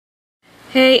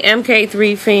Hey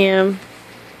MK3 fam,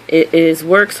 it is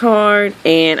Works Hard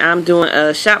and I'm doing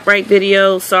a ShopRite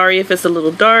video. Sorry if it's a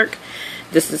little dark.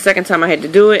 This is the second time I had to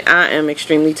do it. I am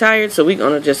extremely tired, so we're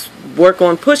going to just work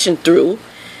on pushing through.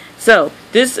 So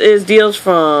this is deals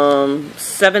from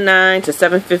 7/9 to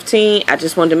 7/15. I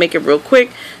just wanted to make it real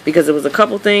quick because there was a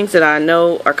couple things that I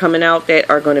know are coming out that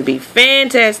are going to be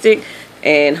fantastic,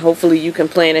 and hopefully you can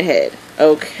plan ahead.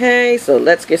 Okay, so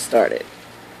let's get started.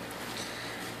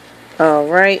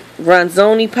 Alright,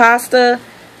 Ronzoni pasta,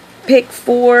 pick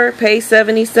 4, pay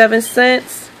 77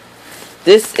 cents.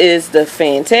 This is the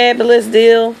fantabulous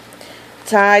deal.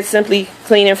 Tide Simply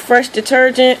Clean and Fresh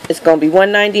detergent. It's going to be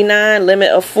 $1.99, limit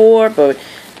of 4, but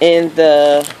in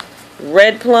the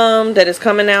red plum that is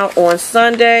coming out on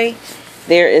Sunday,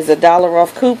 there is a $1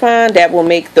 off coupon that will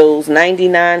make those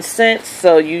 99 cents,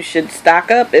 so you should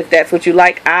stock up if that's what you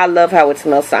like. I love how it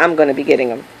smells, so I'm going to be getting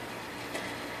them.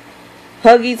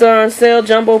 Huggies are on sale,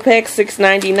 jumbo pack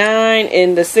 $6.99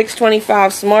 in the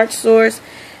 $6.25 Smart Source.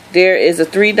 There is a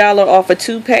 $3 off of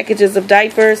 2 packages of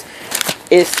diapers.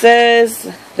 It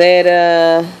says that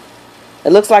it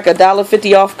looks like a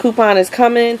 $1.50 off coupon is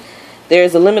coming.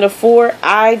 There's a limit of 4.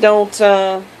 I don't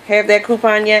have that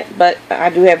coupon yet, but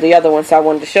I do have the other one, so I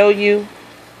wanted to show you.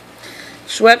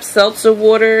 Schweppes seltzer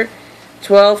water,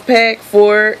 12 pack,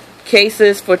 4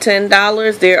 cases for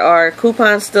 $10. There are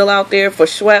coupons still out there for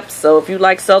Schweppes, so if you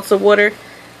like seltzer water,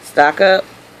 stock up.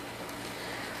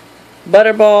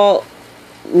 Butterball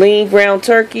lean ground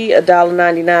turkey,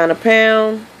 $1.99 a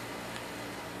pound.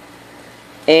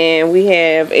 And we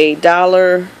have a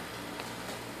 $1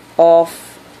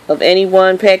 off of any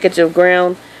one package of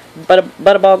ground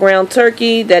Butterball ground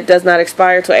turkey that does not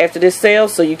expire till after this sale,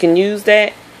 so you can use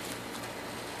that.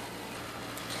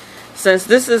 Since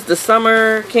this is the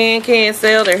summer can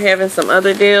sale, they're having some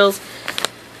other deals.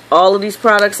 All of these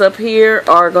products up here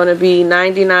are going to be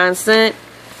 99 cents.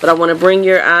 But I want to bring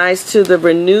your eyes to the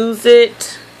Renews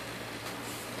It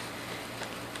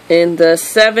in the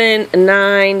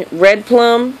 7/9 red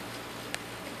plum.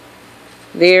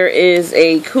 There is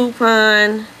a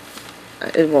coupon.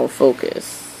 It won't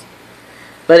focus.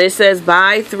 But it says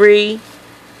buy 3,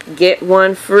 get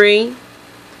 1 free.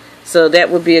 So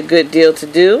that would be a good deal to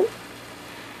do.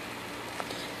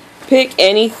 Pick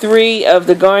any 3 of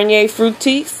the Garnier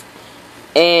Fructis,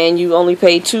 and you only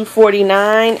pay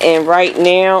 $2.49. And right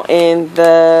now in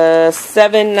the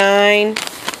 7/9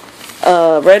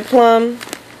 red plum,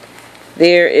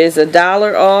 there is a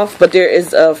 $1 off, but there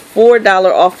is a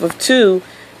 $4 off of 2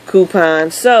 coupon.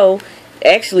 So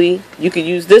actually, you could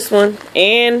use this one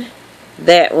and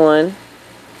that one.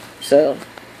 So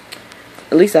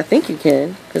at least I think you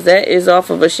can, because that is off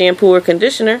of a shampoo or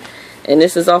conditioner. And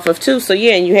this is off of 2. So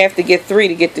yeah, and you have to get 3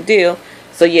 to get the deal.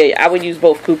 So yeah, I would use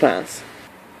both coupons.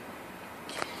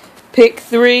 Pick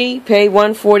 3, pay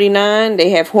 $1.49. They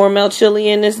have Hormel chili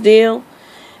in this deal.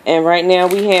 And right now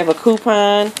we have a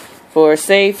coupon for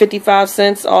save 55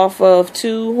 cents off of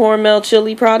 2 Hormel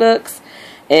chili products.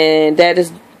 And that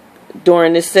is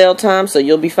during this sale time, so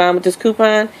you'll be fine with this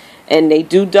coupon. And they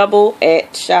do double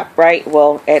at ShopRite,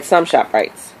 well, at some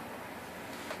ShopRites.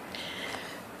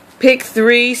 Pick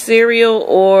 3 cereal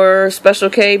or Special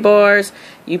K bars.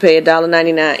 You pay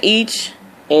 $1.99 each.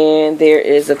 And there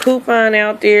is a coupon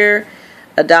out there.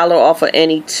 $1 off of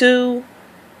any 2.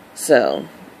 So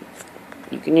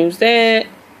you can use that.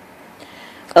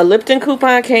 A Lipton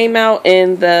coupon came out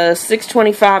in the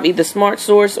 $6.25, either Smart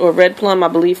Source or Red Plum, I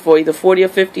believe, for either 40 or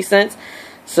 50 cents.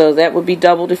 So that would be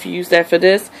doubled if you use that for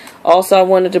this. Also, I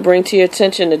wanted to bring to your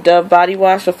attention the Dove body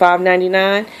wash for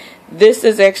 $5.99. This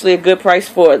is actually a good price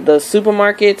for the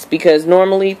supermarkets, because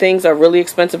normally things are really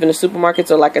expensive in the supermarkets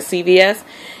or like a CVS.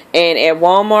 And at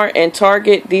Walmart and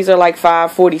Target, these are like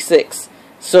 $5.46.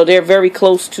 So they're very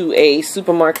close to a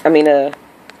supermarket, a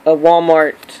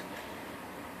Walmart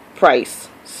price.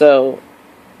 So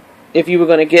if you were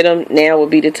going to get them, now would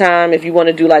be the time if you want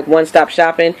to do like one-stop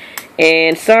shopping.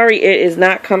 And sorry, it is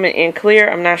not coming in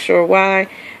clear. I'm not sure why,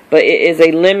 but it is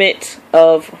a limit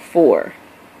of 4.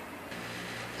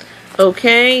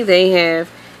 Okay, they have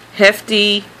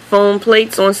hefty foam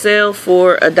plates on sale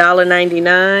for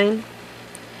 $1.99.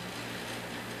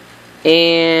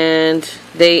 And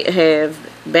they have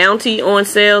Bounty on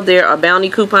sale. There are Bounty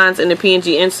coupons in the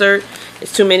P&G insert.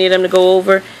 It's too many of them to go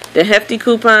over. The hefty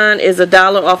coupon is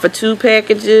 $1 off of 2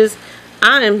 packages.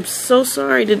 I am so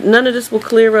sorry that none of this will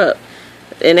clear up.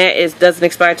 And that doesn't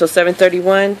expire until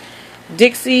 7/31.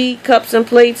 Dixie cups and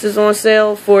plates is on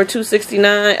sale for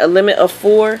 $2.69, a limit of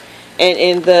 4. And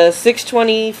in the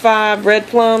 $6.25 red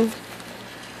plum,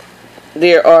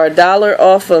 there are $1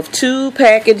 off of 2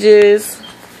 packages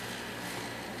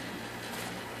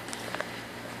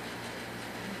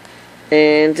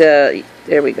And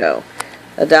there we go.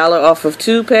 $1 off of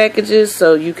 2 packages,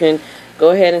 so you can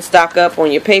go ahead and stock up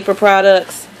on your paper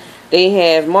products. They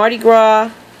have Mardi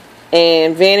Gras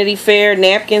and Vanity Fair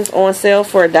napkins on sale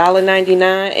for $1.99,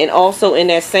 and also in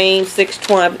that same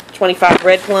 625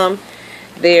 Red Plum,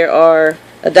 there are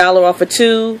 $1 off of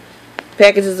 2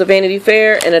 packages of Vanity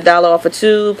Fair and $1 off of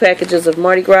 2 packages of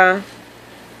Mardi Gras.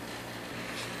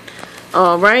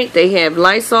 Alright, they have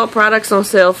Lysol products on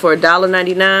sale for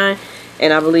 $1.99,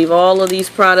 and I believe all of these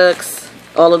products,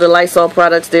 all of the Lysol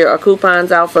products, there are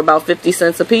coupons out for about 50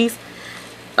 cents a piece.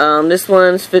 This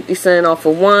one's 50 cents off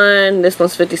of 1. This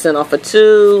one's 50 cents off of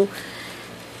 2.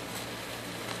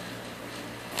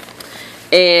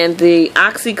 And the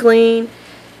OxyClean,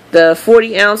 the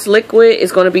 40-ounce liquid,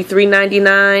 is going to be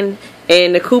 $3.99.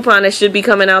 And the coupon that should be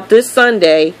coming out this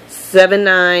Sunday,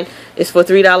 7/9, is for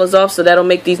 $3 off. So that'll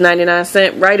make these 99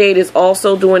 cents. Rite Aid is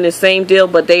also doing the same deal,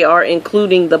 but they are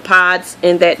including the pods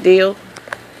in that deal.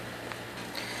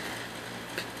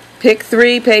 Pick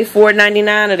 3, pay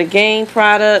 $4.99 of the Gain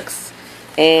products.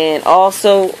 And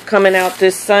also coming out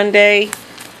this Sunday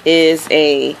is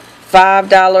a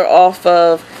 $5 off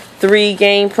of 3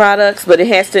 Gain products, but it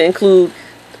has to include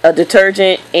a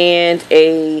detergent and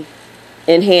a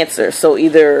enhancer. So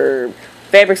either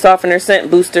fabric softener, scent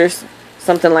boosters,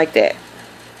 something like that.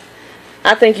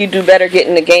 I think you do better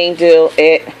getting the Gain deal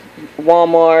at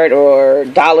Walmart or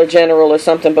Dollar General or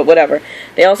something, but whatever.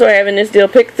 They also have in this deal,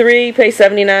 pick 3, pay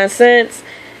 79 cents.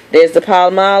 There's the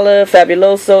Palmolive,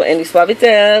 Fabuloso, and the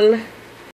Suavitel.